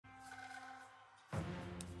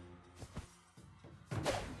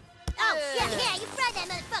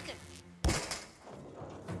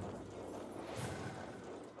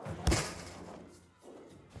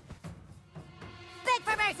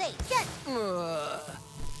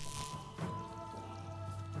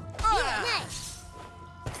Yeah, nice.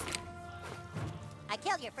 I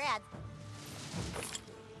killed your friend.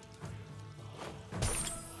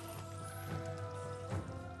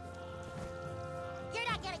 You're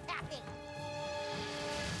not getting past me.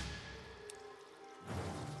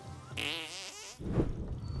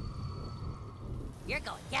 You're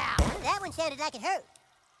going down. That one sounded like it hurt.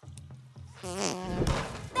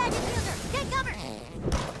 Magic user, take cover!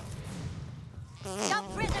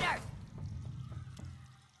 Jump prisoner!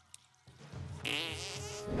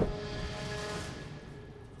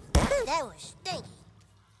 That was stinky.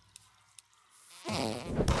 You're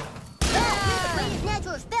the greatest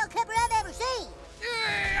natural spell cover I've ever seen!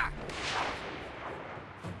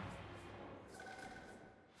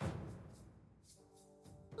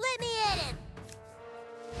 Let me at him!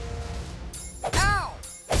 Ow!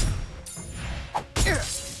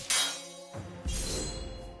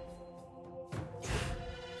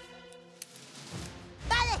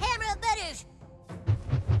 By the hammer of butters!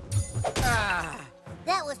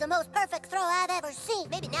 That was the most perfect throw I've ever seen.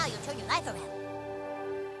 Maybe now you'll turn your life around.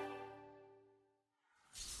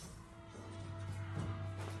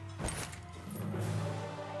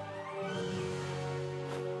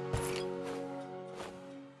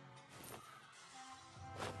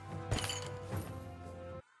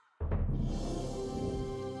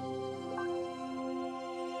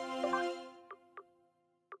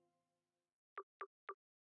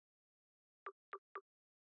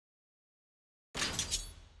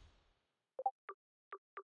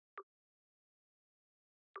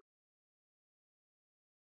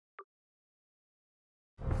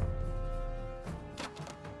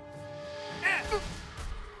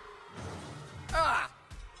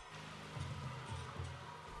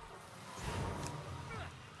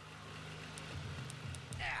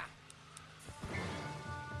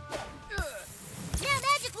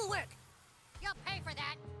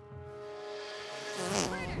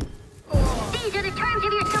 These are the terms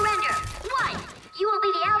of your surrender. 1. You will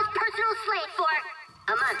be the Owl's personal slave for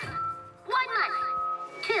a month. 1 month.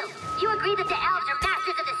 2. You agree that the Owls are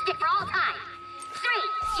masters of the stick for all time. 3.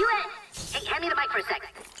 You Hey, hand me the mic for a sec.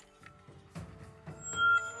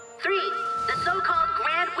 3. The so-called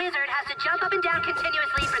Grand Wizard has to jump up and down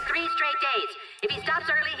continuously for 3 straight days. If he stops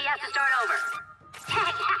early, he has to start over.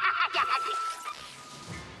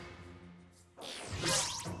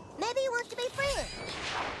 Maybe he wants to be friends.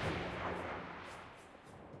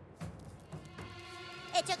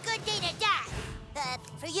 It's a good day to die.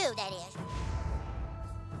 For you, that is.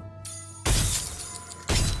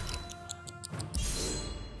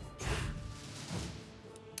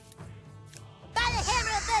 By the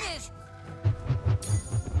hammer of butters!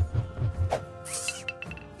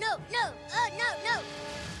 No, no, no.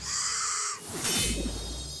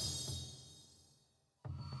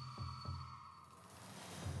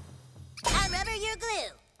 I'm rubber, you're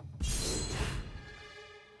glue.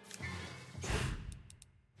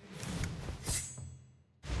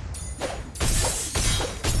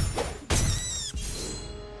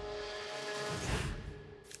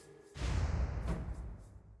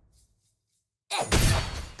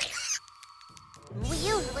 We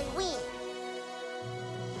usually win.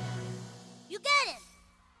 You got him!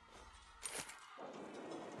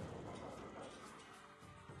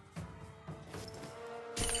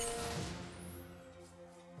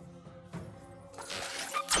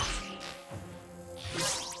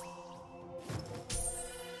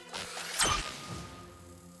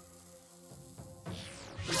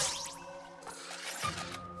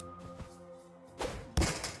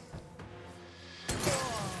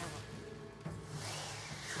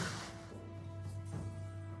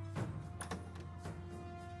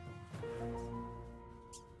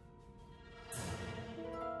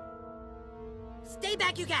 Stay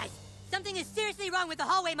back, you guys! Something is seriously wrong with the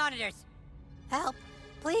hallway monitors. Help,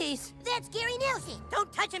 please. That's Gary Nelson.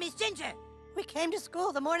 Don't touch him, he's Ginger. We came to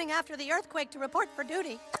school the morning after the earthquake to report for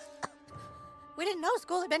duty. We didn't know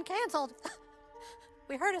school had been canceled.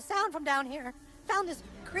 We heard a sound from down here. Found this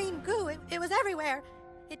green goo. It was everywhere.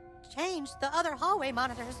 It changed the other hallway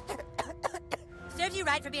monitors. Serves you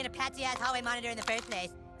right for being a patsy-ass hallway monitor in the first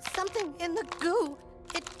place. Something in the goo.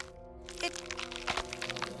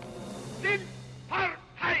 Den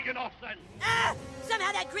Verteidigenossen! Ah!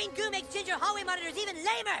 Somehow that green goo makes Ginger hallway monitors even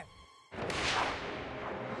lamer!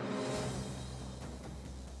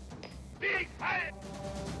 Big Fight!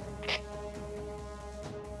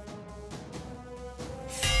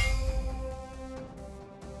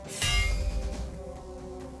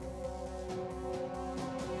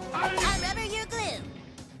 I'm rubber, you're glue.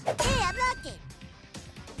 Hey, I blocked it.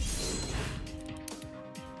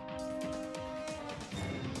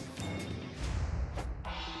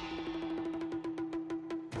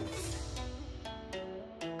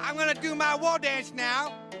 I'm gonna do my war dance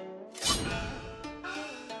now.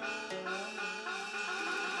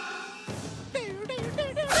 Boy,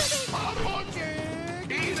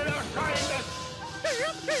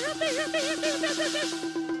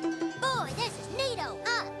 this is neato,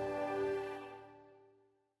 huh?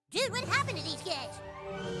 Dude, what happened to these guys?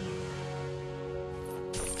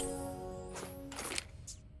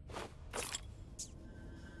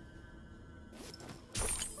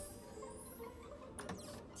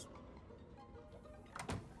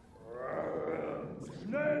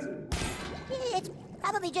 It's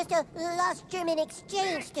probably just a lost German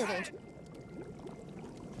exchange student.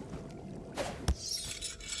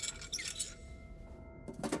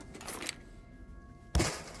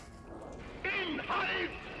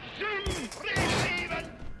 Inhalt Sinn Leben!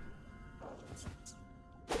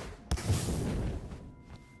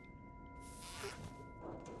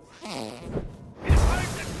 Wir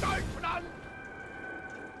halten Deutschland!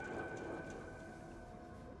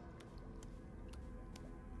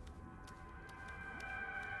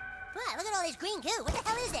 Wow, look at all this green goo. What the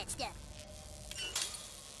hell is that stuff?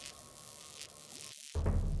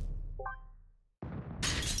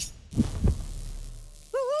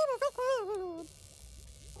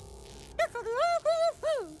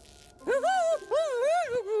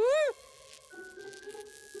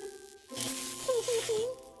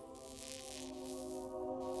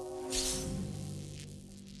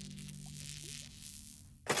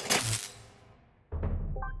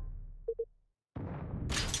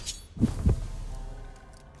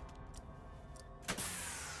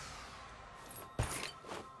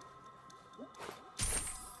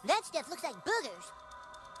 That stuff looks like boogers.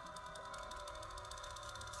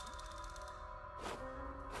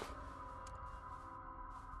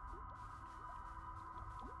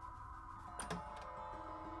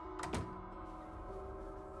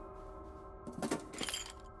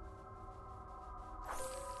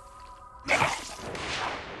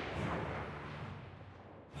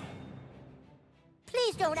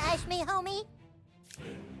 Please don't ice me, homie.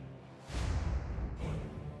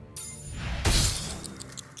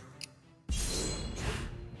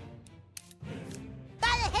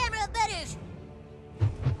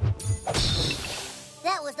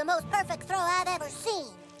 That was the most perfect throw I've ever seen.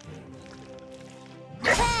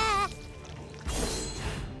 Ah!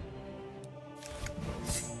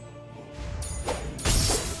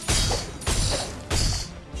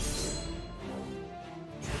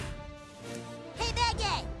 Hey, bad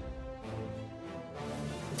guy!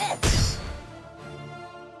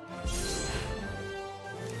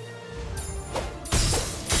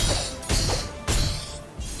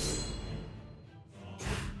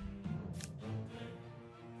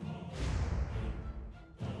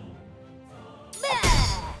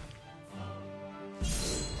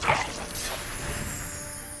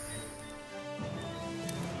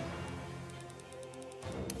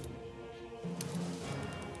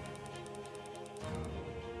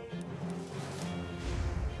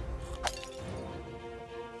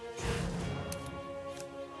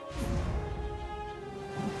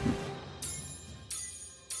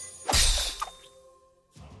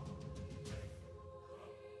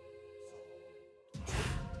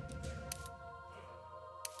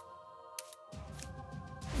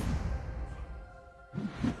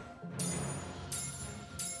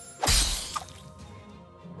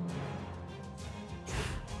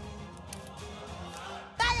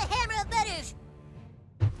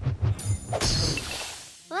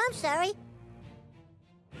 Well, I'm sorry.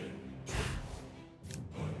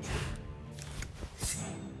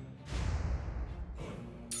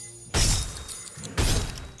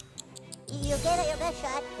 You gave it your best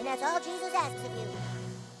shot, and that's all Jesus asks of you.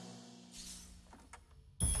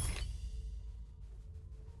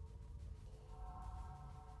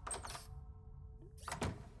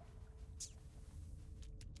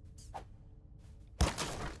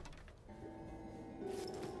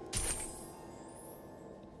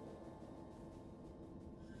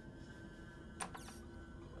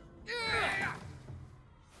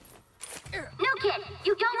 No, kid,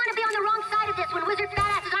 you don't want to be on the wrong side of this when Wizard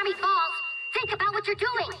Badass's army falls. Think about what you're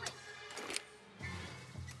doing.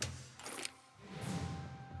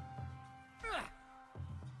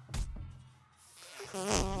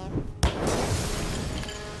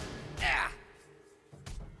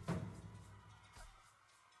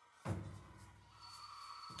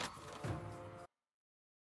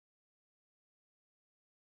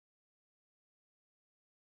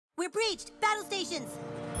 We're breached! Battle stations!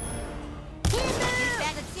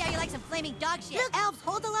 Bad, let's see how you like some flaming dog shit. Look. Elves,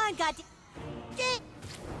 hold the line, goddamn.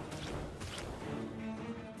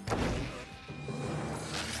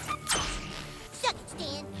 Suck it,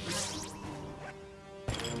 Stan.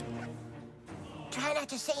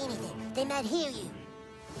 to say anything. They might hear you.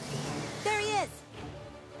 There he is!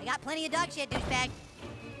 I got plenty of dog shit, douchebag.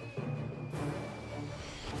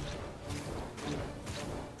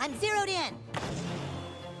 I'm zeroed in.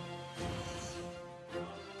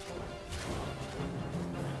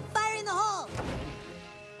 Fire in the hole!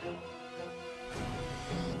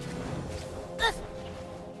 Ugh.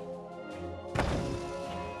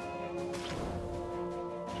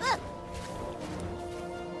 Ugh.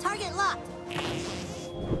 Target locked.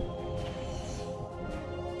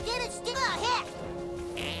 Get it, stick out, heck!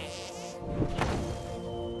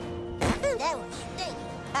 That was stink.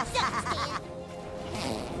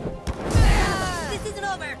 This isn't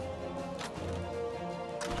over!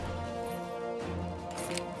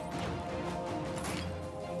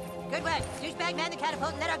 Good work. Douchebag, man the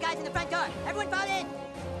catapult and let our guys in the front door. Everyone fall in!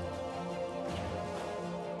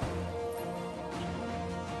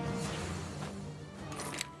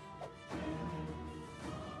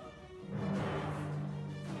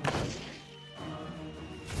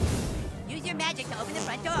 Use your magic to open the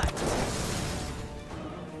front door.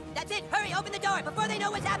 That's it! Hurry, open the door before they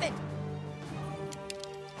know what's happened!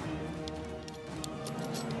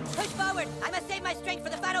 Push forward! I must save my strength for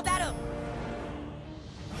the final battle!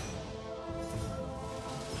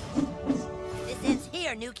 This ends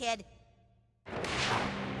here, new kid.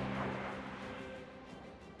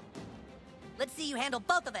 Let's see you handle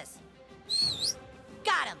both of us.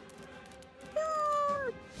 Got him!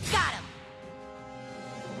 Got him!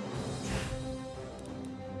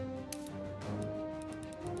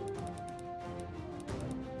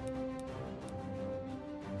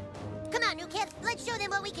 Come on, new kid. Let's show them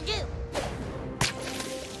what we can do.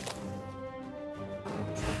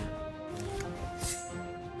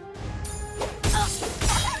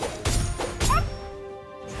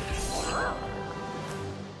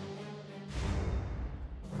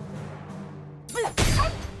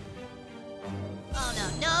 Oh no,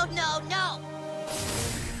 no, no, no!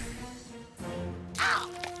 Ow!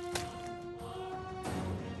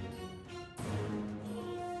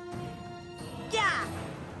 Yeah!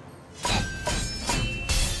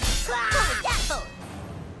 What was that for?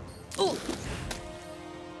 Ooh!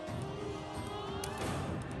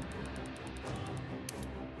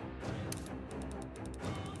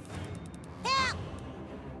 Help!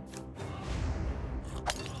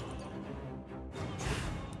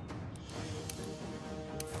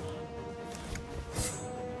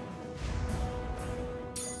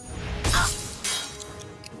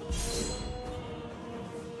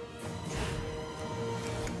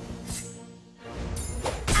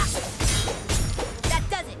 That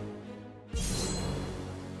does it!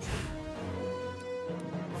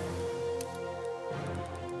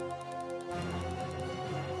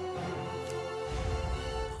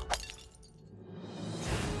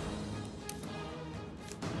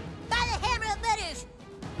 By the hammer of Meadows!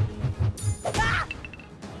 Ah!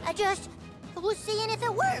 I just was seeing if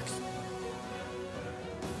it works.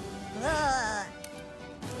 By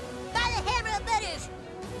the hammer of Meadows!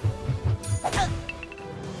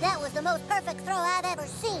 That was the most perfect throw I've ever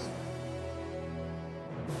seen.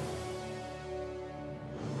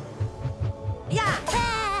 Yeah!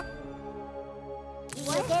 Ah! You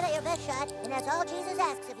gave it your best shot, and that's all Jesus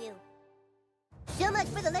asks of you. So much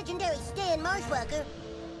for the legendary Stan Marshwalker.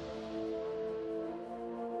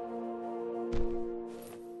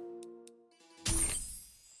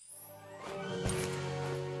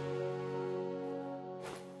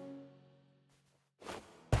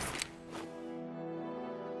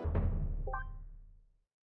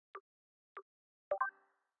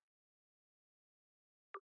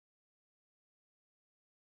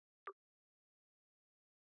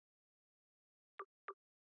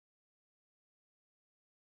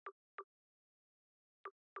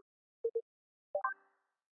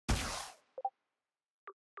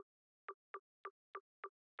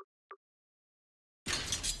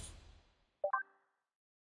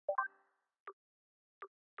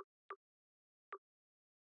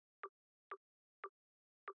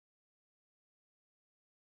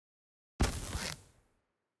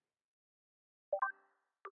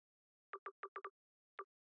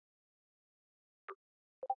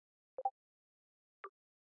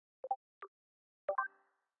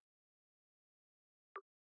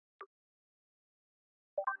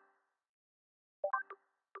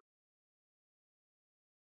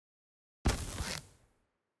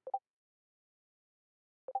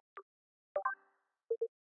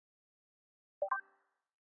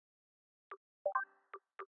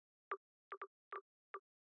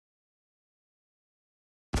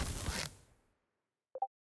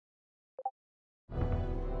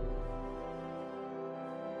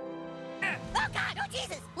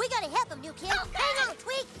 Jesus! We gotta help him, new kid. Oh, hang on,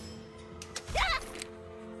 Tweak.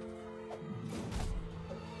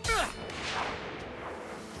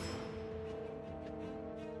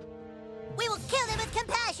 We will kill them with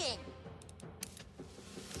compassion.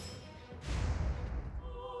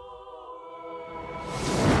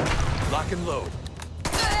 Lock and load.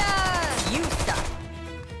 You suck.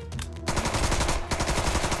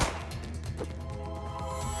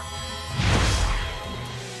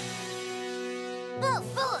 Oh,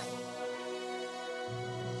 boy.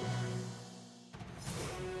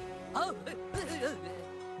 Oh.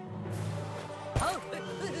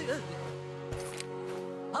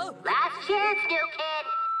 Oh. Last chance, new kid.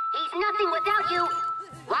 He's nothing without you.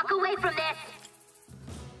 Walk away from this.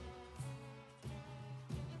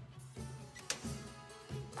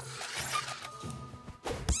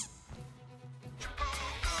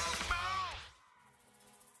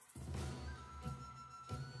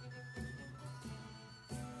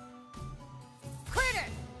 Critter!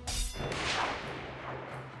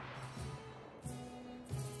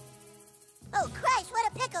 Oh, Christ, what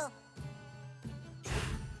a pickle!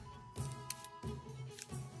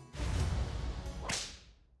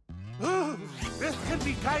 Ooh, this could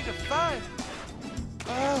be kind of fun.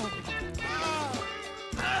 Oh.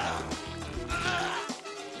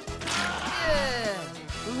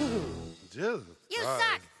 Ooh, dude. You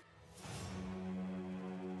suck!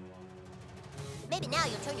 Maybe now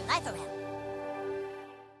you'll turn your life around.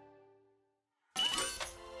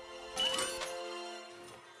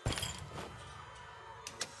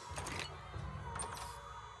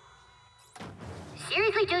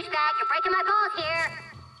 Seriously, douchebag, you're breaking my balls here.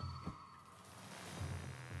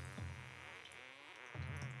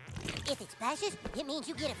 If it splashes, it means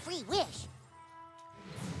you get a free wish.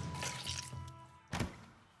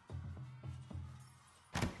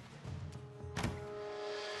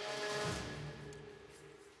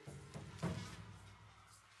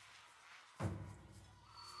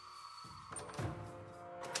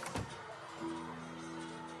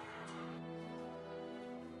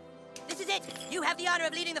 This is it. You have the honor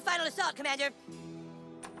of leading the final assault, Commander.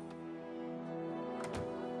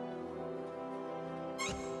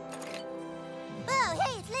 Oh,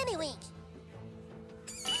 hey, it's Lemmy-Winks.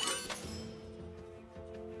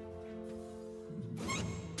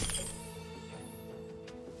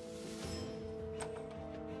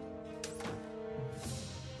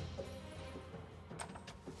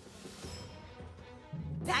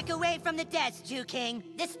 Back away from the desk, Jew King.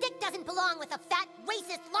 This stick doesn't belong with a fat,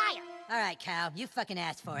 racist liar. All right, Cal, you fucking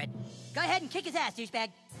asked for it. Go ahead and kick his ass, douchebag.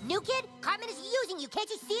 New kid, Cartman is using you. Can't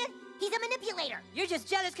you see it? He's a manipulator. You're just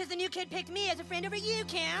jealous because the new kid picked me as a friend over you,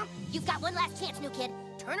 Cal. You've got one last chance, new kid.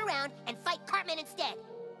 Turn around and fight Cartman instead.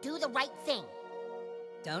 Do the right thing.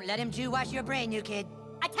 Don't let him Jew wash your brain, new kid.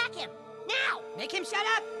 Attack him, now! Make him shut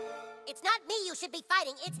up. It's not me you should be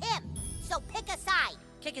fighting, it's him. So pick a side.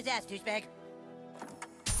 Kick his ass, douchebag.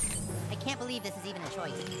 I can't believe this is even a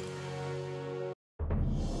choice.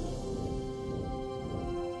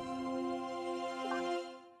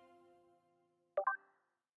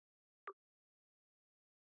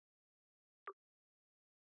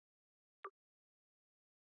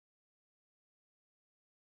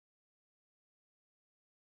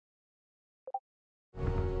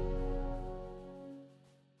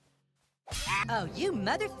 Oh, you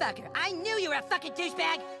motherfucker. I knew you were a fucking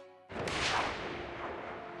douchebag.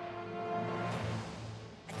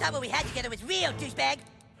 I thought what we had together was real, douchebag.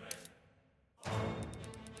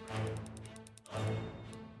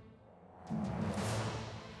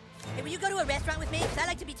 Hey, will you go to a restaurant with me? Because I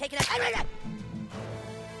like to be taken out.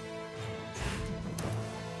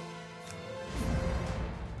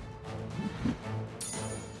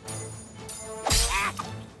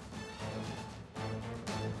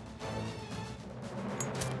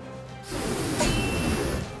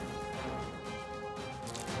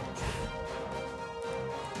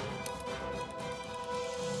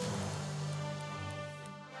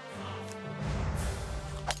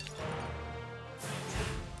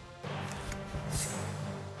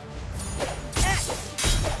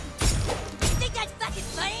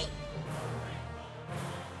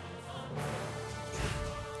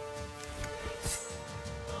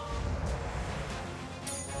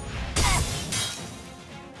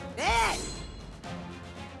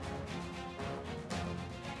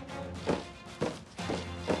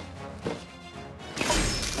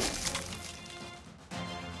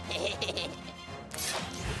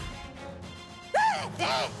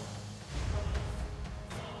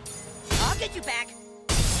 I'll get you back.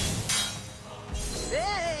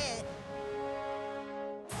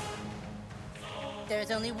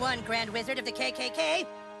 There's only one Grand Wizard of the KKK.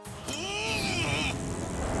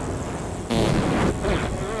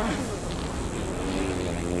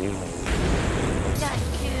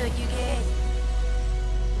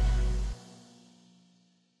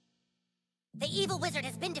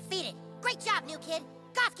 been defeated. Great job, new kid.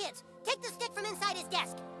 Goth kids, take the stick from inside his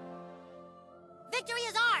desk. Victory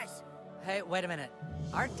is ours! Hey, wait a minute.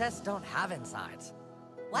 Our desks don't have insides.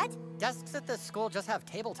 What? Desks at this school just have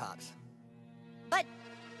tabletops. But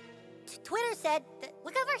Twitter said that...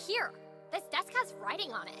 Look over here. This desk has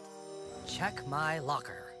writing on it. Check my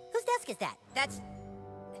locker. Whose desk is that? That's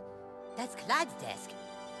Clyde's desk.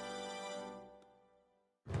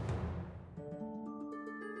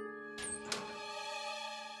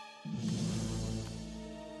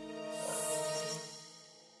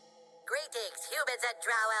 Greetings, humans and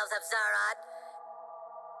drow elves of Zaron.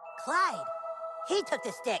 Clyde, he took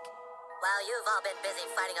the stick. While you've all been busy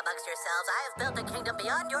fighting amongst yourselves, I have built a kingdom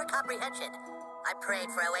beyond your comprehension. I prayed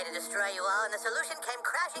for a way to destroy you all, and the solution came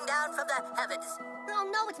crashing down from the heavens. Oh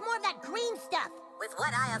no, it's more of that green stuff. With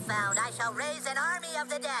what I have found, I shall raise an army of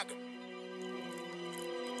the dead.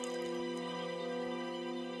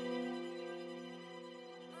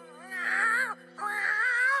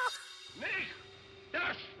 Nicht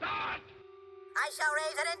der Staat! I shall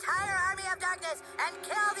raise an entire army of darkness and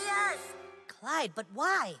kill the Earth! Clyde, but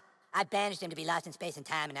why? I banished him to be lost in space and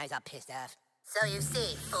time, and now he's all pissed off. So you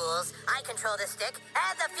see, fools, I control the stick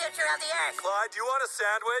and the future of the Earth! Clyde, do you want a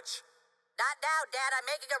sandwich? Not now, Dad. I'm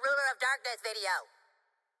making a Ruler of Darkness video.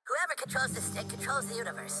 Whoever controls the stick controls the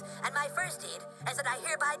universe. And my first deed is that I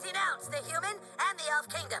hereby denounce the human and the elf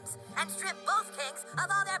kingdoms and strip both kings of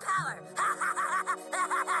all their power.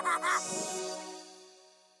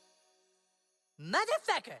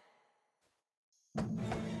 Motherfucker!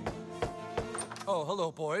 Oh,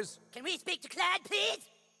 hello, boys. Can we speak to Clyde, please?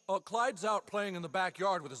 Oh, Clyde's out playing in the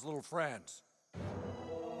backyard with his little friends.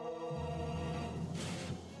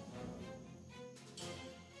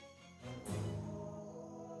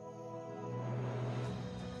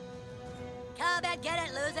 Come and get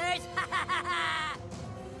it, losers!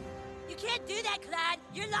 You can't do that, Clyde!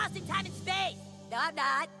 You're lost in time and space! No, I'm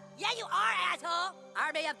not. Yeah, you are, asshole!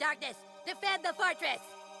 Army of Darkness, defend the fortress!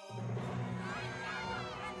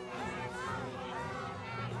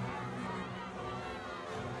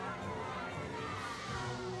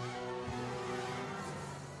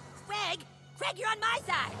 Craig, you're on my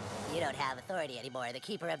side! You don't have authority anymore. The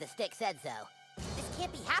Keeper of the Stick said so. This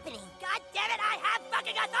can't be happening. God damn it, I have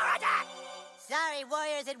fucking authority! Sorry,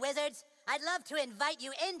 warriors and wizards. I'd love to invite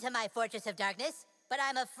you into my Fortress of Darkness, but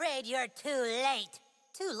I'm afraid you're too late.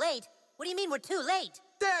 Too late? What do you mean we're too late?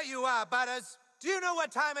 There you are, Butters. Do you know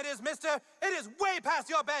what time it is, mister? It is way past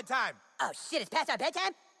your bedtime. Oh, shit, it's past our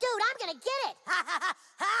bedtime? Dude, I'm gonna get it!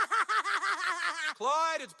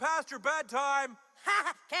 Clyde, it's past your bedtime.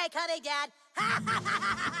 Okay, coming, Dad.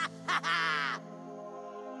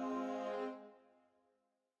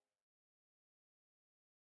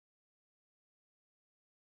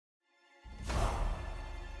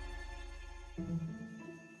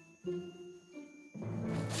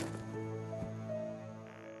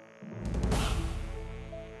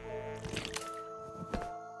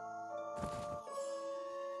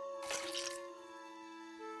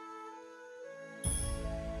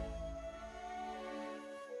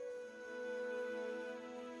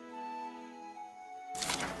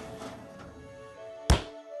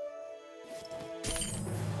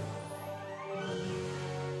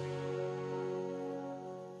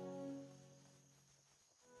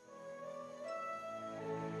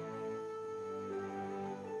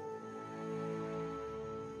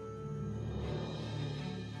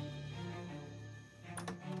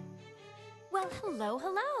 Well, hello,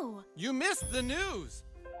 hello. You missed the news.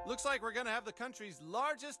 Looks like we're gonna have the country's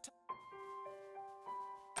largest...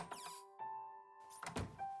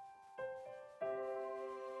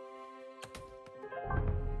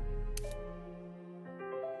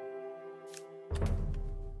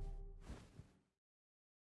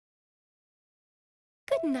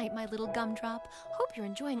 Good night, my little gumdrop. Hope you're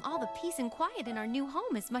enjoying all the peace and quiet in our new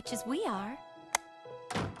home as much as we are.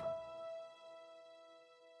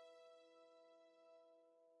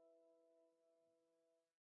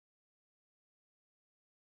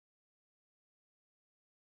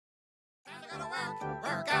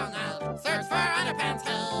 Work all night, search for underpants,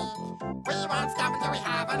 hey. We won't stop until we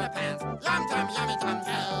have underpants. Yum, tum, yummy, tum,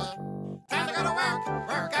 hey. Time to go to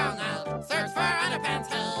work all night, search for underpants,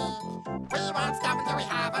 hey. We won't stop until we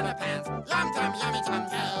have underpants. Yum, tum, yummy, tum,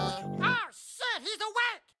 hey. Oh, shit, he's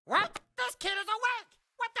awake! What? This kid is awake!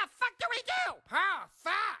 What the fuck do we do? Oh,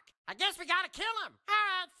 fuck! I guess we gotta kill him.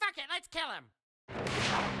 Alright, fuck it, let's kill him.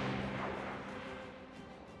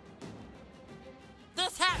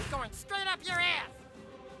 This hat's going straight up your ass!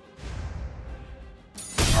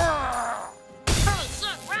 Holy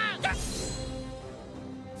shit, run!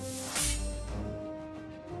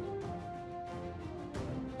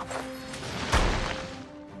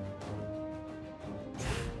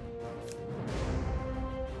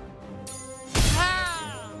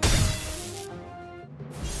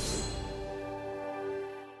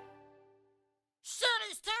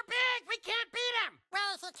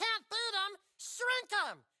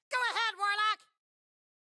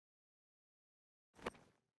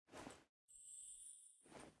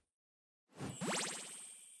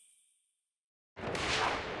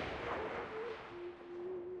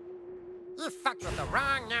 fucked with the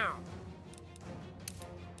wrong gnome.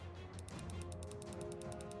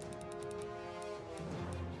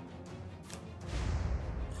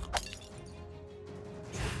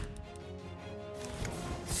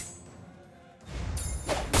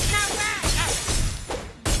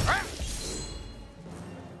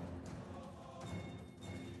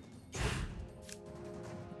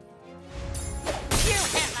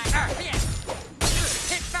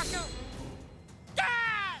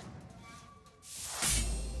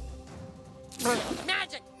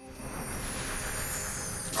 Magic!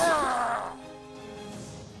 I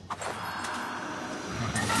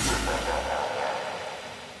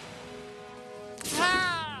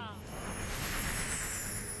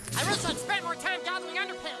wish I'd spent more time gathering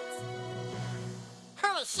underpants.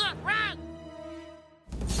 Holy shit, run!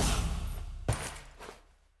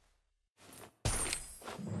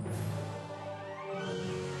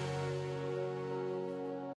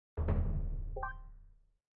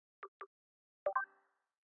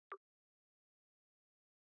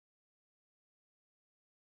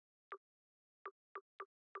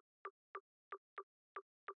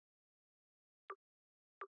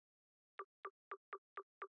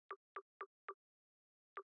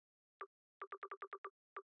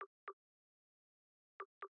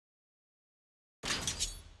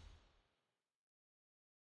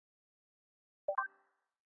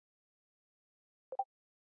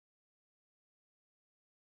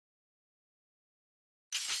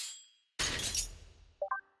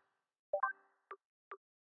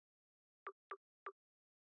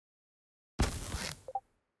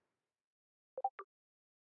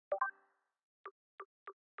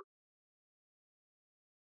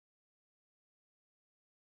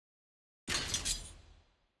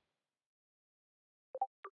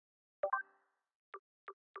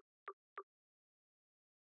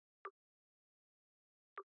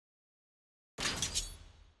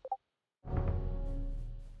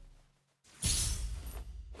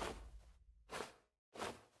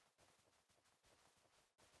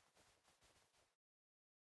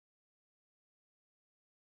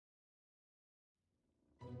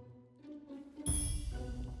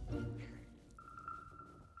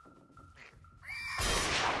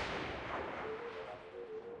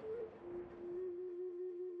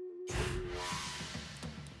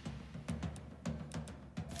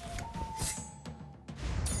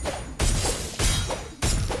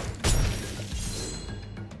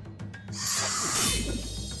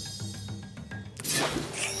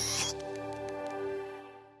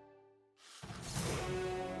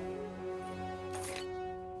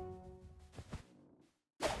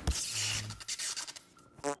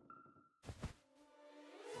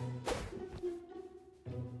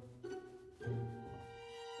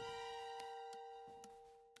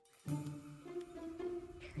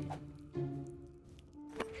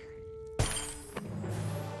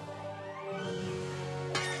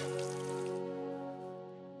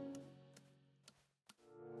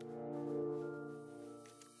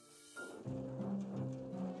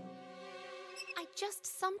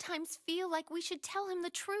 Just sometimes feel like we should tell him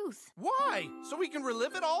the truth. Why? So we can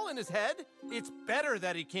relive it all in his head? It's better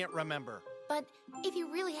that he can't remember. But if he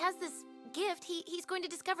really has this gift, he's going to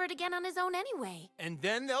discover it again on his own anyway. And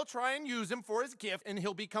then they'll try and use him for his gift, and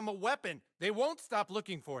he'll become a weapon. They won't stop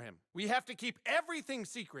looking for him. We have to keep everything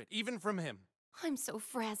secret, even from him. I'm so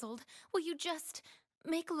frazzled. Will you just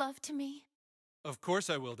make love to me? Of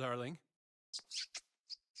course I will, darling.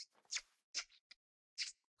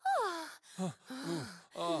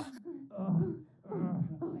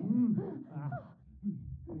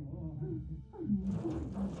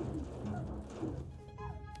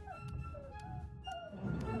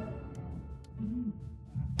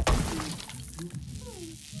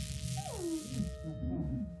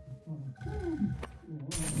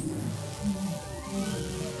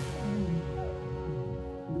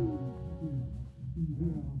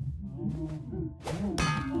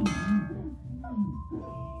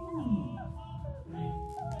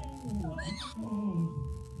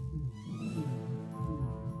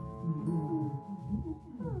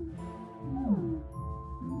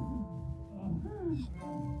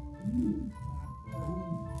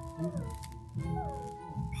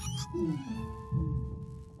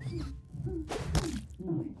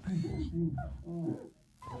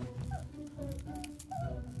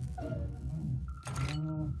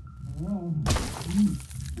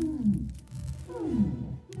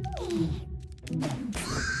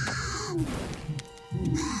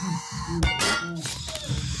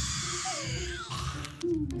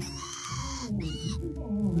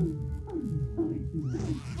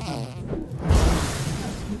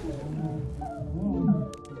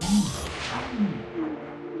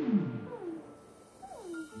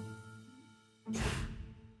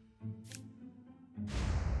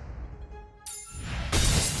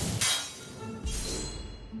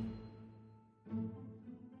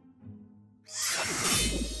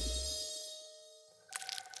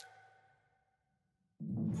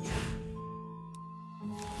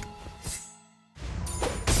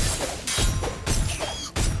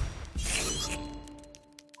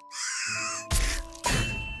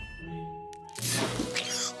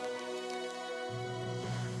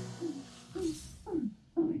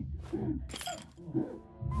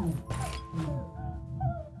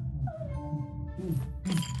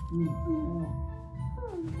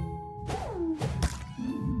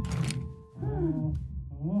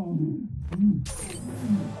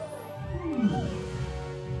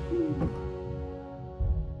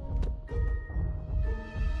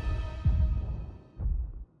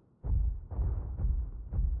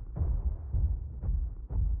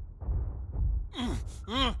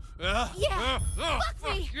 Yeah. Fuck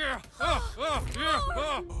me. Yeah. Fuck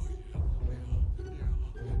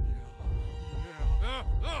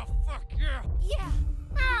yeah. Yeah.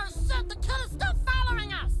 Oh, shit, the kid is still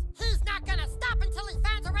following us! He's not gonna stop until he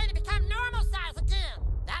finds a way to become normal size again!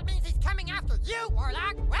 That means he's coming after you,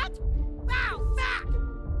 Orlok! What? Oh, fuck!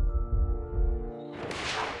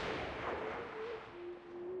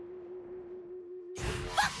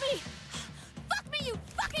 Fuck me! Fuck me, you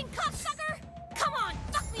fucking cocksucker! Come on,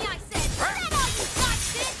 fuck me, I said! Is that all you got,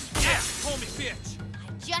 bitch? Yeah, call me bitch. I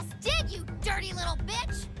just did, you dirty little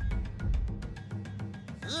bitch!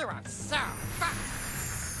 You are so fucked!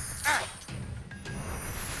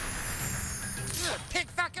 You pig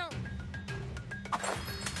fucker!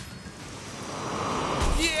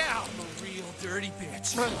 Yeah, I'm a real dirty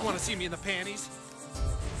bitch. Want to see me in the panties?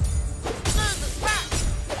 Jesus, fuck!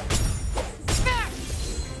 Fuck!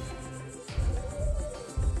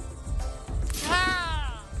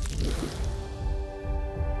 Ah!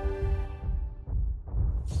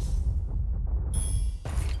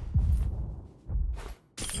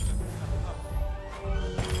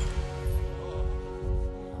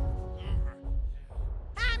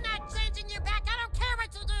 I'm not changing you back. I don't care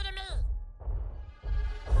what you do to me.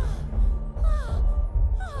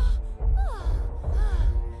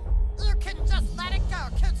 You couldn't just let it go,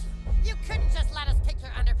 could you? You couldn't just let us take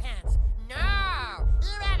your underpants. No!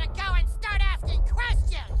 You had to go and start asking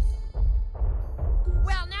questions!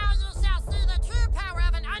 Well, now you shall see the true power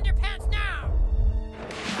of an underpants now!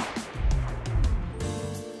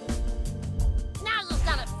 Now you've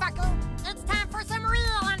done it, fucker! It's time for some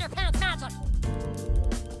real underpants magic!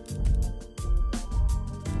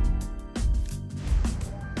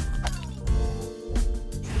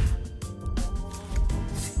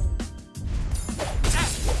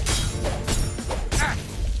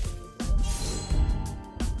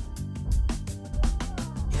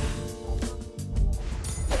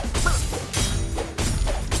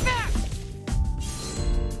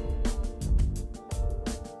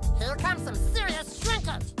 Here comes some serious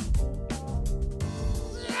shrinkage!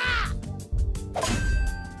 Yeah!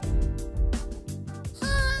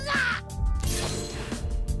 Yeah!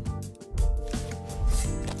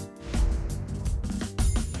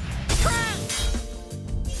 Crunch!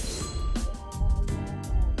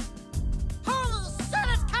 Holy shit,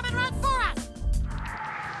 it's coming right for us!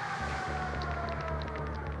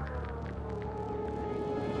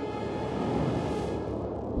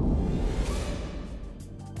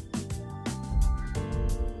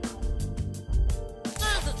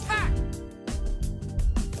 Jesus, fuck!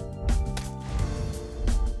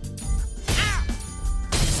 Ow!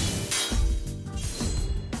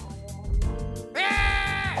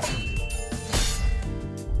 Ah!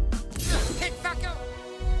 You pig fucker!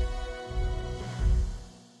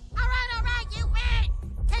 All right, you win!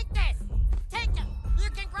 Take this! Take it! You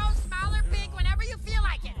can grow small or big whenever you feel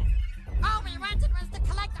like it! All we wanted was to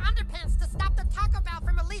collect underpants to stop the Taco Bell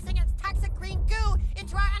from releasing its toxic green goo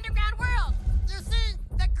into our underground world! You see,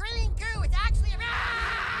 the green goo is actually a... Ah!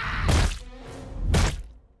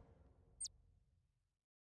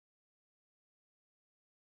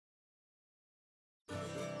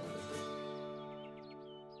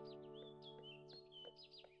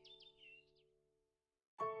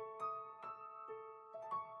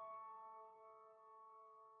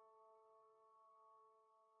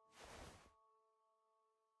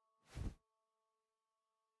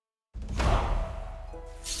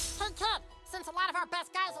 Hey kid, since a lot of our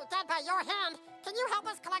best guys are dead by your hand, can you help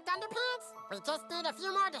us collect underpants? We just need a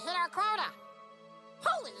few more to hit our quota.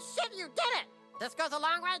 Holy shit, you did it! This goes a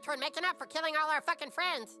long way toward making up for killing all our fucking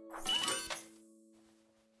friends.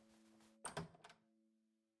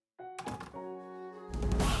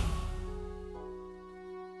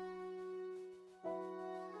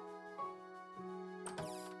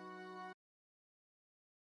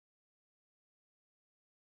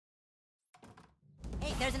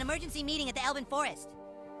 Hey, there's an emergency meeting at the Elven Forest.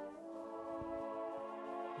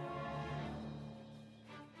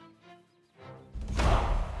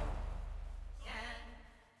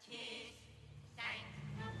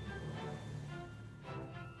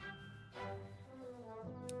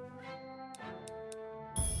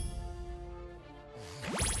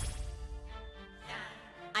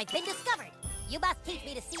 I've been discovered. You must teach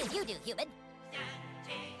me to see as you do, human.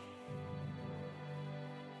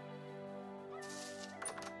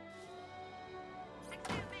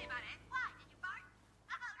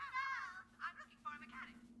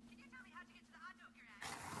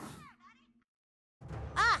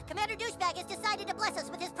 Commander Douchebag has decided to bless us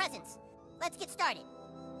with his presence. Let's get started.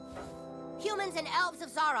 Humans and elves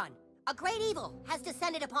of Zaron, a great evil has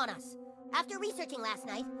descended upon us. After researching last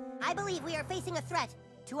night, I believe we are facing a threat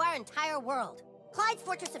to our entire world. Clyde's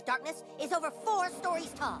Fortress of Darkness is over 4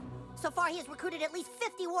 stories tall. So far, he has recruited at least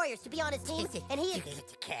 50 warriors to be on his team, and he is...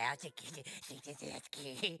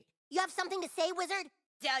 You have something to say, wizard?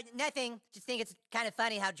 Nothing. Just think it's kind of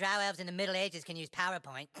funny how drow elves in the Middle Ages can use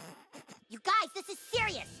PowerPoint. You guys, this is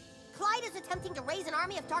serious! Clyde is attempting to raise an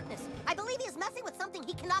army of darkness. I believe he is messing with something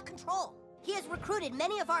he cannot control. He has recruited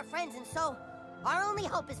many of our friends, and so our only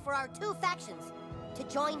hope is for our 2 factions to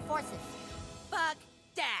join forces. Fuck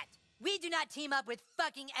that! We do not team up with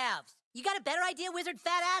fucking elves. You got a better idea, wizard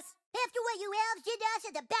fat ass? After what you elves did to us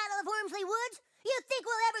at the Battle of Wormsley Woods, you think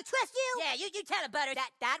we'll ever trust you? Yeah, you tell it, Butter.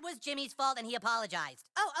 That was Jimmy's fault, and he apologized.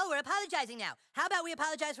 Oh, we're apologizing now. How about we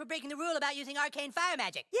apologize for breaking the rule about using arcane fire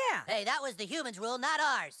magic? Yeah. Hey, that was the humans' rule, not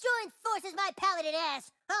ours. Join forces, my paladin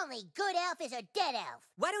ass. Only good elf is a dead elf.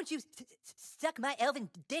 Why don't you suck my elven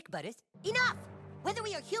dick, Butters? Enough! Whether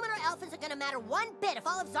we are human or elf isn't gonna matter one bit if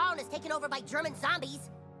all of Zaron is taken over by German zombies.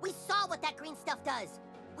 We saw what that green stuff does.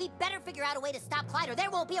 We better figure out a way to stop Clyde, or there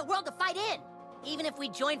won't be a world to fight in. Even if we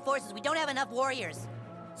join forces, we don't have enough warriors.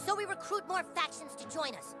 So we recruit more factions to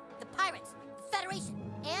join us. The Pirates, the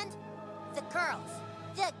Federation, and the girls.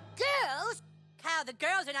 The girls? Kyle, the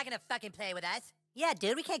girls are not gonna fucking play with us. Yeah,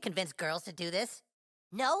 dude, we can't convince girls to do this.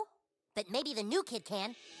 No, but maybe the new kid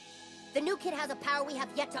can. The new kid has a power we have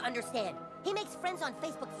yet to understand. He makes friends on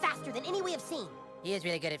Facebook faster than any we have seen. He is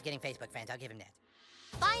really good at getting Facebook friends, I'll give him that.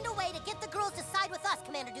 Find a way to get the girls to side with us,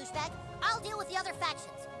 Commander Douchebag. I'll deal with the other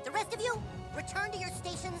factions. The rest of you, return to your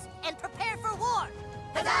stations and prepare for war.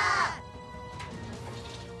 Huzzah!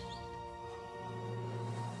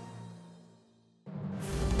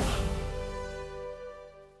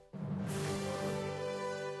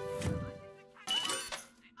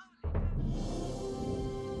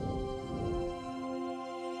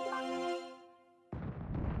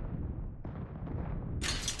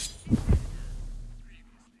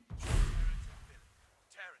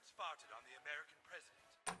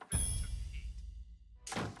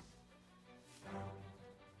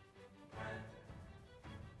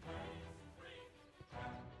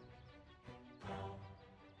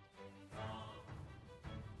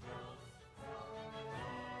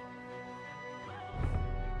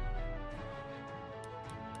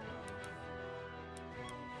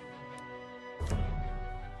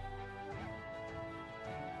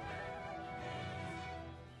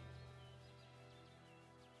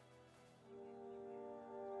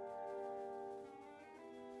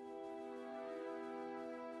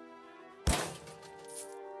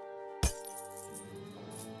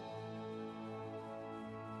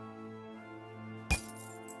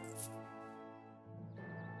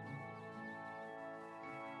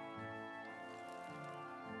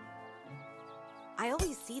 I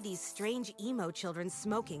always see these strange emo children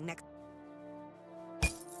smoking next...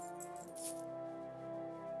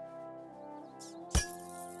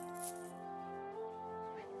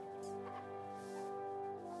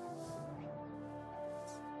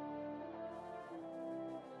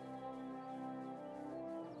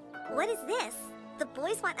 What is this? The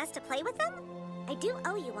boys want us to play with them? I do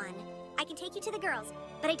owe you one. I can take you to the girls,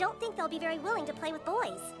 but I don't think they'll be very willing to play with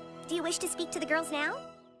boys. Do you wish to speak to the girls now?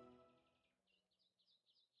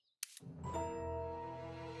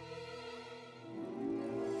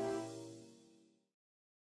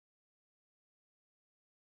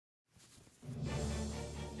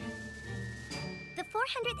 The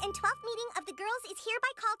 412th meeting of the girls is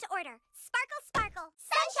hereby called to order. Sparkle, sparkle.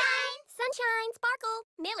 Sunshine! Sunshine, sparkle.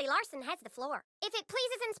 Millie Larson has the floor. If it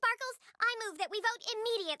pleases and sparkles, I move that we vote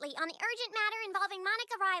immediately on the urgent matter involving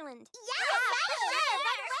Monica Ryland. Yes,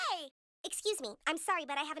 right away. Excuse me, I'm sorry,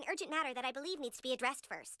 but I have an urgent matter that I believe needs to be addressed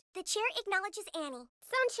first. The chair acknowledges Annie.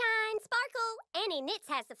 Sunshine, sparkle. Annie Nitz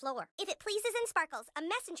has the floor. If it pleases and sparkles, a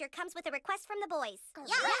messenger comes with a request from the boys.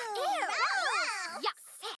 Yeah. Yuck.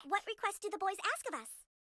 What request do the boys ask of us?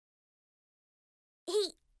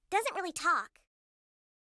 He doesn't really talk.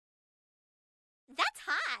 That's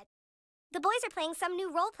hot. The boys are playing some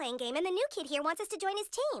new role-playing game, and the new kid here wants us to join his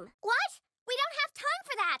team. What? We don't have time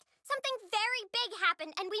for that. Something very big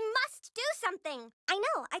happened, and we must do something. I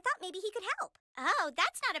know. I thought maybe he could help. Oh,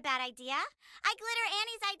 that's not a bad idea. I glitter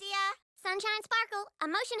Annie's idea. Sunshine Sparkle, a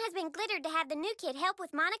motion has been glittered to have the new kid help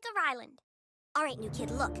with Monica Ryland. All right, new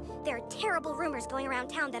kid, look. There are terrible rumors going around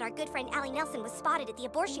town that our good friend Allie Nelson was spotted at the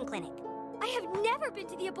abortion clinic. I have never been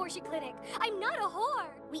to the abortion clinic. I'm not a whore.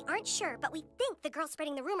 We aren't sure, but we think the girl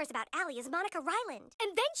spreading the rumors about Allie is Monica Ryland.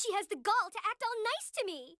 And then she has the gall to act all nice to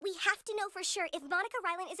me. We have to know for sure if Monica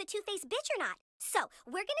Ryland is a two-faced bitch or not. So,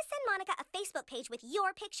 we're gonna send Monica a Facebook page with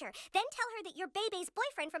your picture. Then tell her that you're Bebe's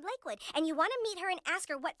boyfriend from Lakewood, and you want to meet her and ask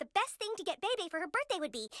her what the best thing to get Bebe for her birthday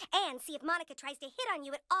would be. And see if Monica tries to hit on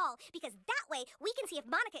you at all, because that way we can see if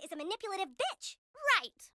Monica is a manipulative bitch.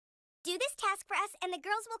 Right. Do this task for us, and the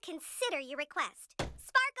girls will consider your request.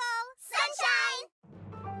 Sparkle! Sunshine!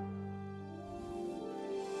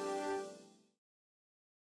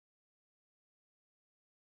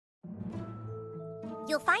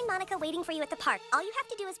 You'll find Monica waiting for you at the park. All you have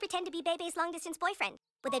to do is pretend to be Bebe's long-distance boyfriend.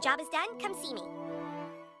 When the job is done, come see me.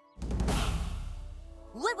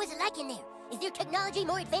 What was it like in there? Is their technology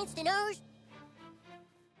more advanced than ours?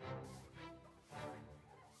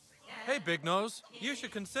 Hey, Big Nose. You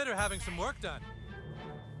should consider having some work done.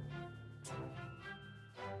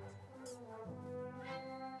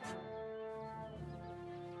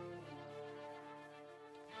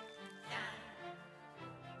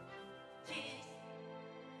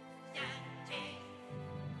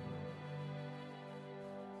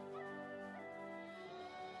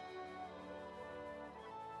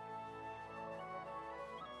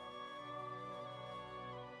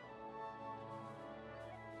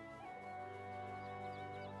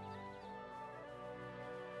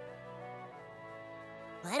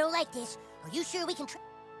 I don't like this. Are you sure we can try?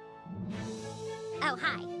 Oh,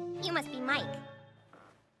 hi. You must be Mike.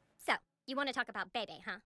 So, you want to talk about Bebe,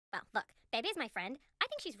 huh? Well, look, Bebe's my friend. I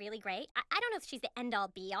think she's really great. I don't know if she's the end-all,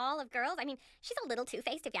 be-all of girls. I mean, she's a little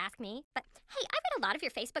two-faced if you ask me. But, hey, I read a lot of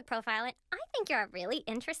your Facebook profile, and I think you're a really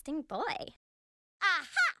interesting boy.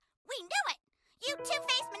 Aha! We knew it! You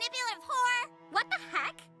two-faced manipulative whore! What the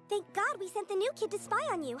heck? Thank God we sent the new kid to spy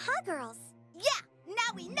on you, huh, girls? Yeah!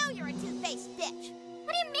 Now we know you're a two-faced bitch!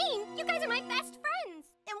 What do you mean? You guys are my best friends!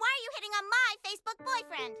 Then why are you hitting on my Facebook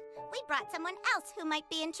boyfriend? We brought someone else who might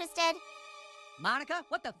be interested. Monica,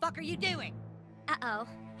 what the fuck are you doing? Uh-oh.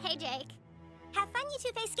 Hey, Jake. Have fun, you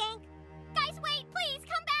two-faced skank. Guys, wait! Please,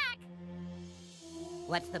 come back!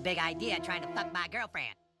 What's the big idea trying to fuck my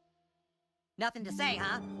girlfriend? Nothing to say,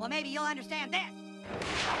 huh? Well, maybe you'll understand this.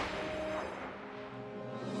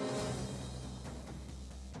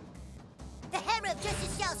 The hammer of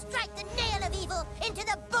justice shall strike the nail of evil into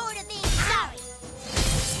the board of being sorry!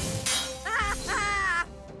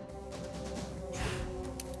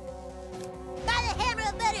 By the hammer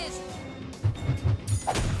of butters!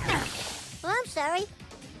 Well, I'm sorry.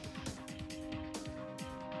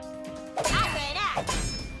 I ran out!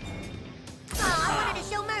 Oh, I wanted to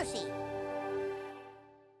show mercy.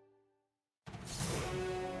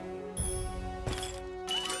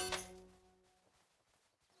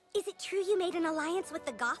 Is it true you made an alliance with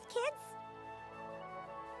the Goth kids?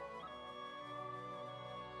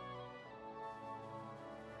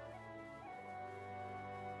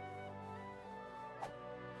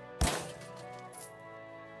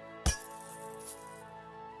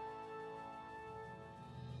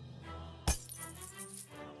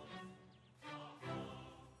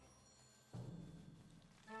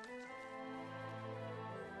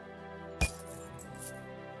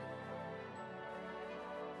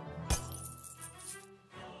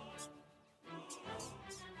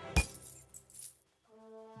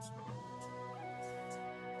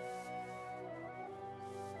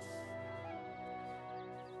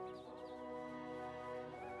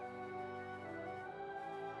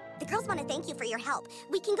 The girls want to thank you for your help.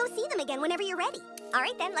 We can go see them again whenever you're ready. All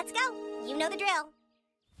right, then, let's go. You know the drill.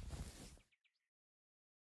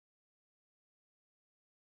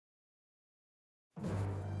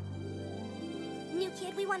 New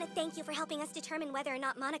kid, we want to thank you for helping us determine whether or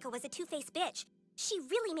not Monica was a two-faced bitch. She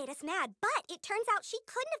really made us mad, but it turns out she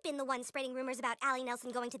couldn't have been the one spreading rumors about Allie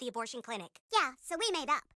Nelson going to the abortion clinic. Yeah, so we made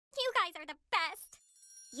up. You guys are the best.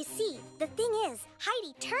 You see, the thing is,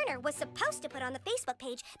 Heidi Turner was supposed to put on the Facebook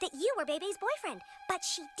page that you were Bebe's boyfriend, but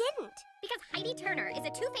she didn't. Because Heidi Turner is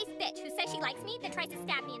a two-faced bitch who says she likes me, then tries to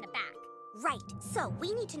stab me in the back. Right. So,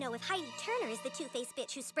 we need to know if Heidi Turner is the two-faced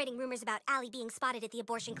bitch who's spreading rumors about Allie being spotted at the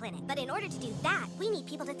abortion clinic. But in order to do that, we need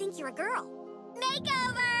people to think you're a girl.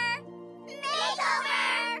 Makeover!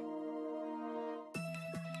 Makeover!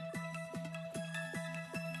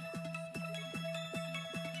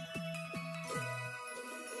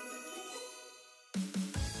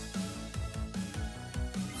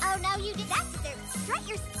 Oh, no, you did that. Strut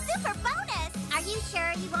your super bonus. Are you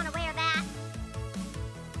sure you want to wear that?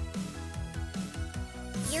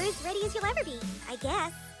 You're as ready as you'll ever be, I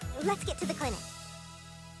guess. Let's get to the clinic.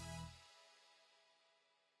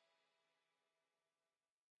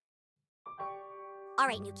 All right.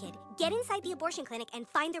 right, new kid. Get inside the abortion clinic and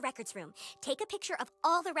find the records room. Take a picture of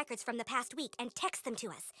all the records from the past week and text them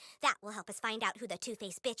to us. That will help us find out who the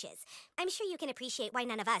two-faced bitch is. I'm sure you can appreciate why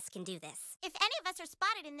none of us can do this. If any of us are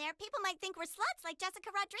spotted in there, people might think we're sluts like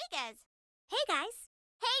Jessica Rodriguez. Hey, guys.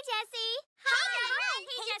 Hey, Jessie. Hi.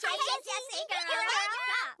 Hey, Jessie. Girl.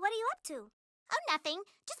 What are you up to? Oh, nothing.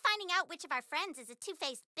 Just finding out which of our friends is a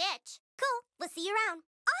two-faced bitch. Cool. We'll see you around.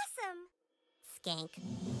 Awesome. Skank.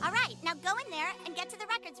 All right, now go in there and get to the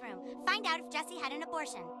records room. Find out if Jessie had an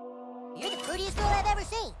abortion. You're the prettiest girl I've ever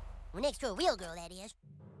seen. Well, next to a real girl, that is.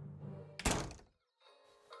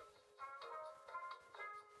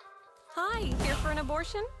 Hi, here for an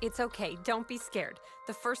abortion? It's okay, don't be scared.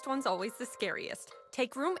 The first one's always the scariest.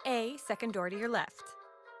 Take room A, second door to your left.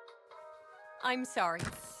 I'm sorry,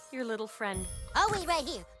 your little friend. I'll wait right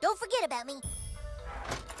here. Don't forget about me.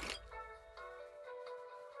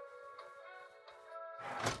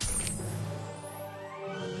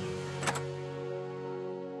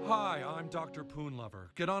 Hi, I'm Dr.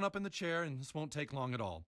 Poonlover. Get on up in the chair and this won't take long at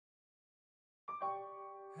all.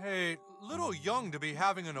 Hey, little young to be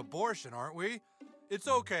having an abortion, aren't we? It's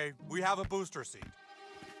okay, we have a booster seat.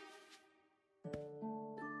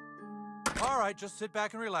 All right, just sit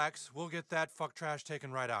back and relax. We'll get that fuck trash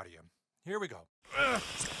taken right out of you. Here we go.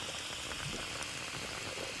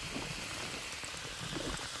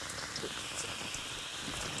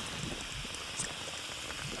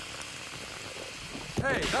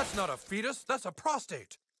 Hey, that's not a fetus, that's a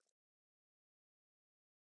prostate.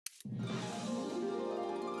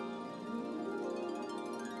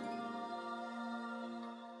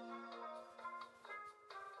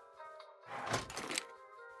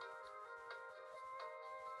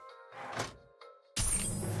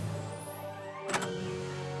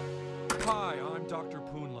 Hi, I'm Dr.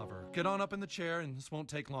 Poonlover. Get on up in the chair and this won't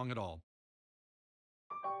take long at all.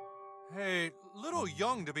 Hey, little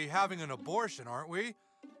young to be having an abortion, aren't we?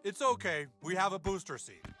 It's okay, we have a booster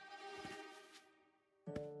seat.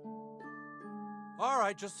 All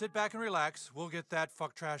right, just sit back and relax. We'll get that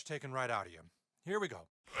fuck trash taken right out of you. Here we go.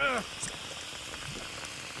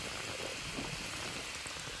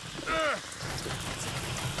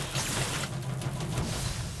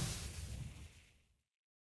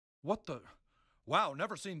 What the? Wow,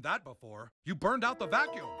 never seen that before. You burned out the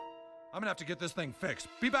vacuum. I'm gonna have to get this thing fixed.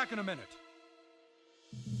 Be back in a minute.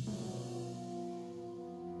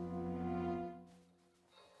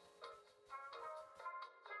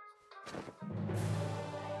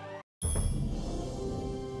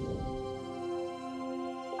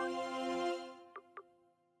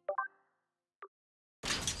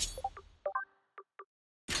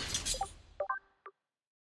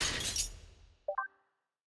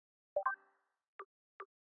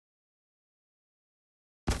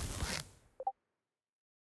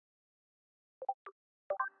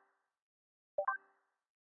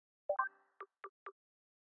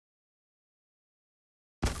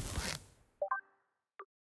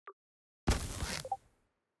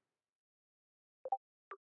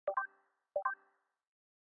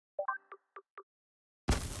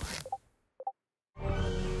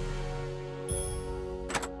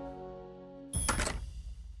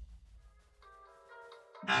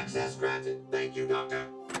 Access granted. Thank you, Doctor.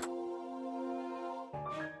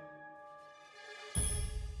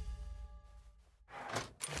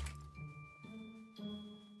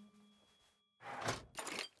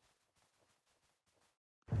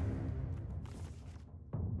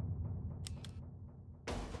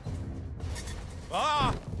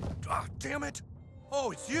 Ah! Ah, damn it!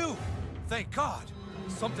 Oh, it's you! Thank God!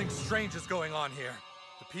 Something strange is going on here.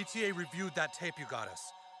 The PTA reviewed that tape you got us.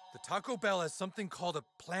 The Taco Bell has something called a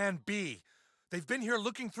Plan B. They've been here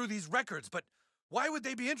looking through these records, but why would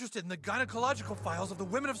they be interested in the gynecological files of the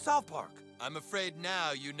women of South Park? I'm afraid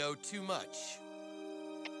now you know too much.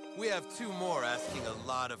 We have two more asking a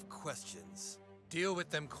lot of questions. Deal with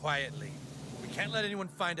them quietly. We can't let anyone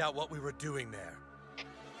find out what we were doing there.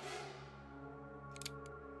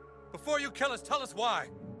 Before you kill us, tell us why.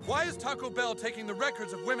 Why is Taco Bell taking the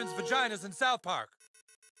records of women's vaginas in South Park?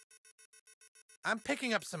 I'm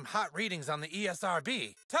picking up some hot readings on the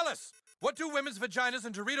ESRB. Tell us, what do women's vaginas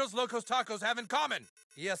and Doritos Locos Tacos have in common?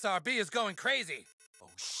 ESRB is going crazy. Oh,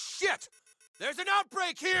 shit! There's an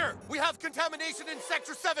outbreak here! We have contamination in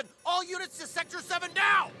Sector 7! All units to Sector 7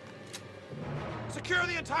 now! Secure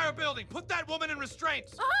the entire building! Put that woman in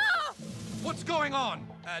restraints! Ah! What's going on?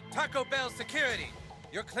 Taco Bell security.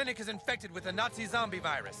 Your clinic is infected with the Nazi zombie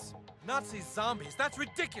virus. Nazi zombies? That's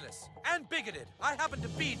ridiculous! And bigoted! I happen to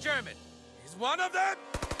be German. He's one of them!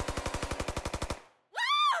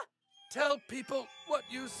 Ah! Tell people what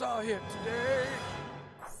you saw here today.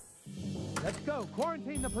 Let's go.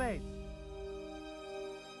 Quarantine the place.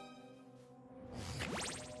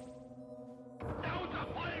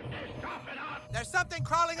 There's something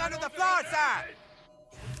crawling under the floor, sir!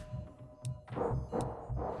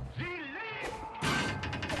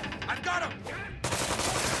 I've got him!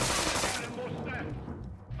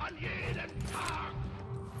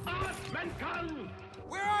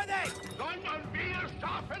 Where are they?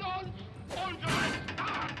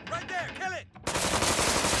 Right there, kill it!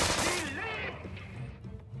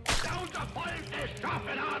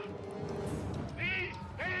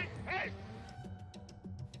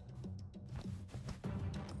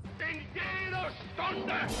 In jeder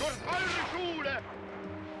Stunde durch eure Schule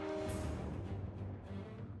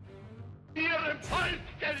ihrem Volk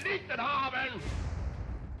gelitten haben.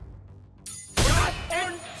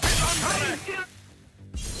 Und besonders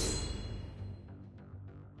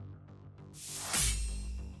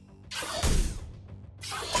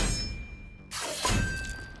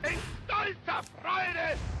in stolzer Freude,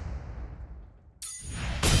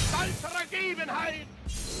 stolzer Ergebenheit.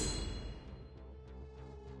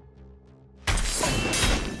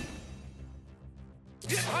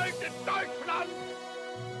 Wir halten Deutschland!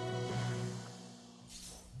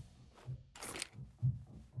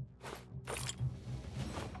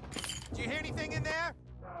 Do you hear anything in there?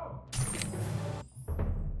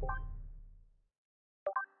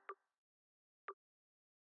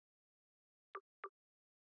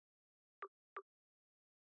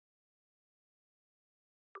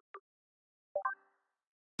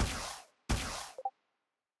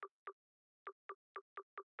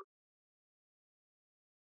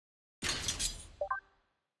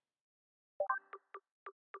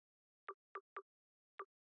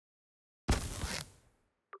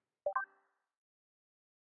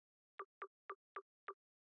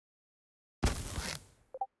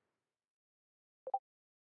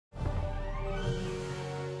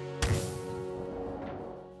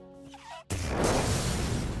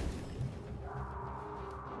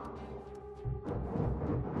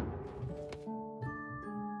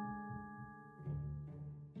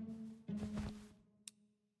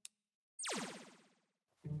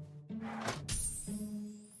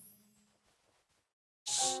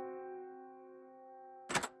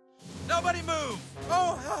 Nobody move!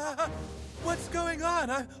 Oh, what's going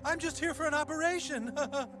on? I'm just here for an operation.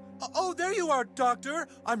 Oh, there you are, Doctor.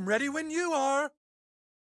 I'm ready when you are.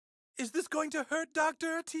 Is this going to hurt,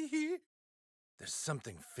 Doctor? Teehee? There's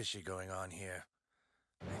something fishy going on here.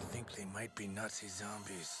 I think they might be Nazi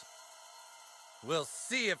zombies. We'll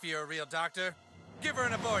see if you're a real doctor. Give her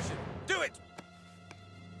an abortion. Do it!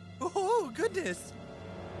 Oh, goodness.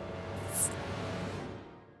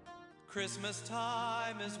 Christmas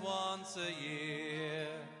time is once a year.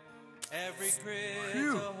 Every critter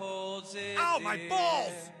Phew. holds it. Ow, my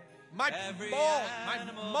balls! My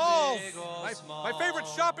malls! My favorite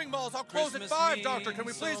shopping malls. I'll close at 5, Doctor. Can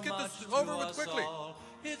we please get this over with quickly?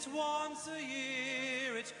 It's once a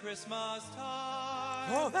year, it's Christmas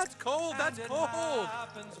time. Oh, that's cold, that's cold.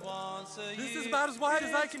 This is about as wide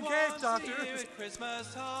as I can cake, Doctor.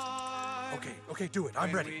 Christmas time. Okay, do it.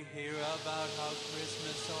 I'm ready. We hear about how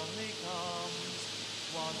Christmas only comes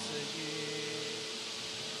once a year.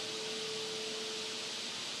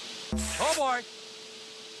 Oh, boy.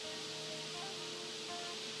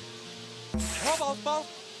 Oh, balls.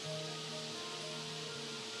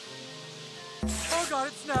 Oh, God,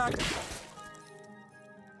 it snagged.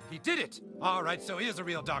 He did it! All right, so he is a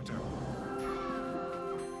real doctor.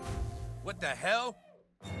 What the hell?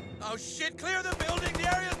 Oh, shit, clear the building!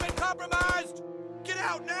 The area's been compromised! Get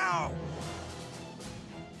out now!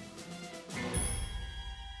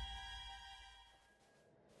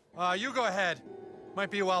 You go ahead.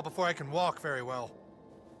 Might be a while before I can walk very well.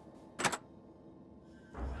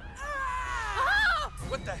 Ah!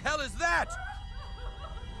 What the hell is that?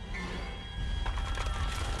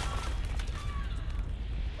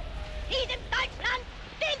 Diesem Deutschland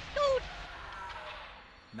stehst gut!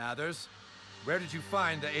 Mathers, where did you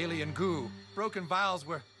find the alien goo? Broken vials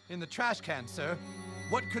were in the trash can, sir.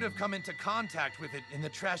 What could have come into contact with it in the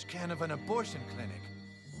trash can of an abortion clinic?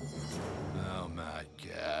 Oh my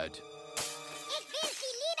God. Ich will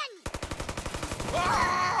sie lieben!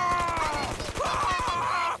 Ah!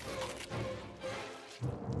 Ah!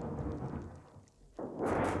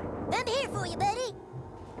 I'm here for you, buddy.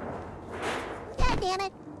 God damn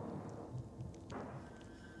it.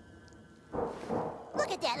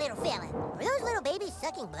 Look at that little fella. Are those little babies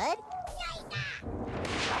sucking blood?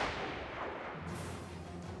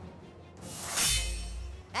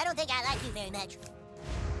 I don't think I like you very much.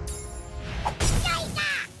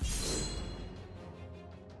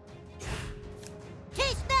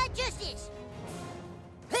 Taste bad justice!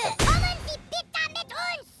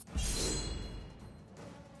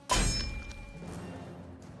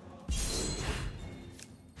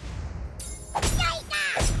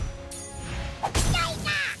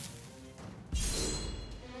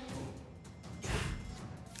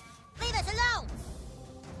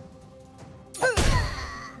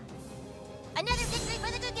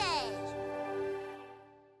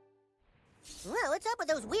 What's up with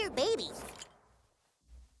those weird babies?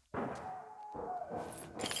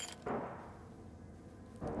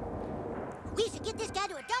 We should get this guy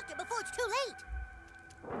to a doctor before it's too late.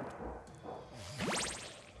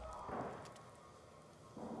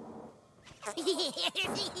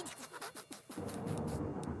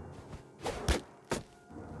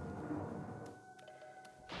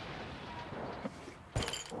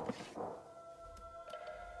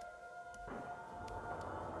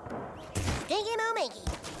 Dingy Moo Minky.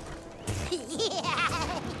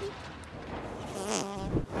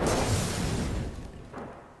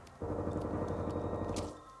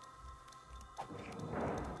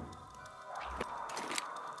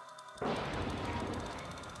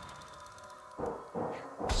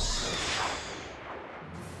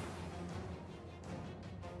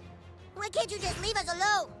 Why can't you just leave us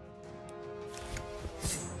alone?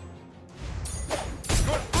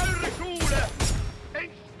 Durch eure Schule! In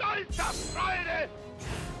stolzer Freude!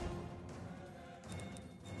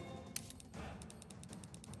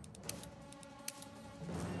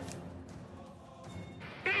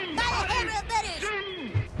 By the hammer of Butters!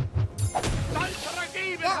 Stolzer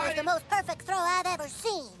That was Ergebenheit! the most perfect throw I've ever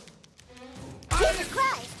seen. Jesus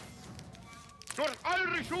Christ! Durch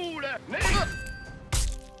eure Schule! Nicht!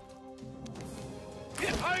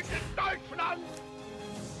 Wir halten Deutschland!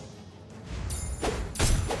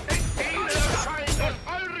 In Widerschein durch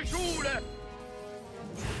eure Schule!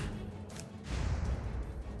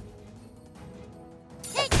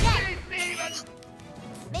 Take that! Leben!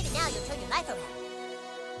 Maybe now you'll turn your life around.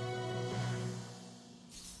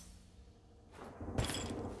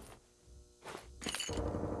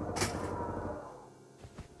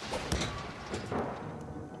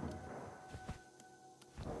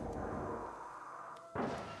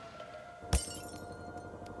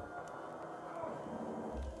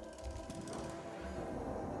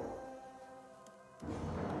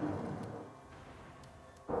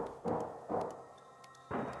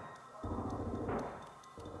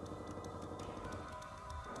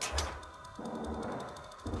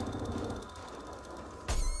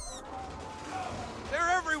 They're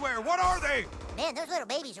everywhere! What are they? Man, those little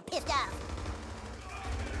babies are pissed off.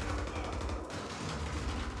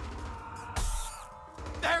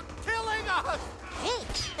 They're killing us! Gee,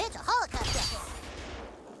 it's a Holocaust up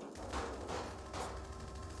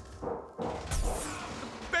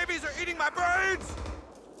here. Babies are eating my brains!